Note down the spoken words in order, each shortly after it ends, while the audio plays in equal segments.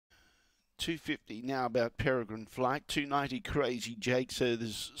250 now about Peregrine Flight, 290 Crazy Jake, so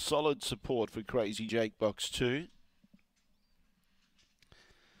there's solid support for Crazy Jake box 2.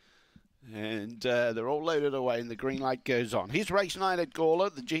 And they're all loaded away and the green light goes on. Here's race 9 at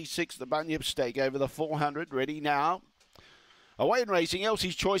Gawler, the G6, the Bunyip Stake over the 400, ready now. Away in racing,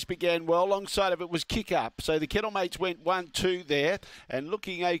 Elsie's Choice began well. Alongside of it was Kick Up. So the Kettlemates went 1-2 there and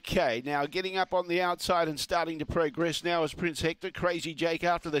looking okay. Now getting up on the outside and starting to progress now is Prince Hector. Crazy Jake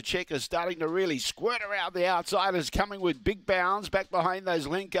after the check is starting to really squirt around the outside. Is coming with big bounds back behind those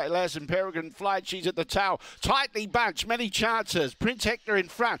Lenke Lass and Peregrine Flight. She's at the tail. Tightly bunched. Many chances. Prince Hector in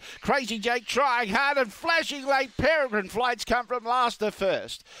front. Crazy Jake trying hard and flashing late. Peregrine Flight's come from last to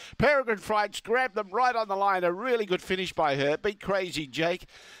first. Peregrine Flight's grabbed them right on the line. A really good finish by her. Beat Crazy Jake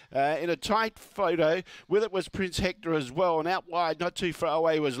in a tight photo. With it was Prince Hector as well, and out wide, not too far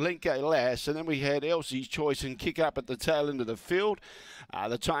away, was Lenke Lass, and then we had Elsie's Choice and Kick Up at the tail end of the field.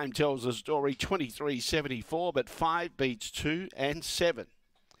 The time tells the story, 23.74, but 5 beats 2 and 7.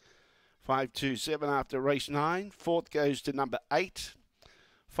 5-2-7 after race 9. Fourth goes to number 8.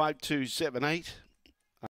 5-2-7-8.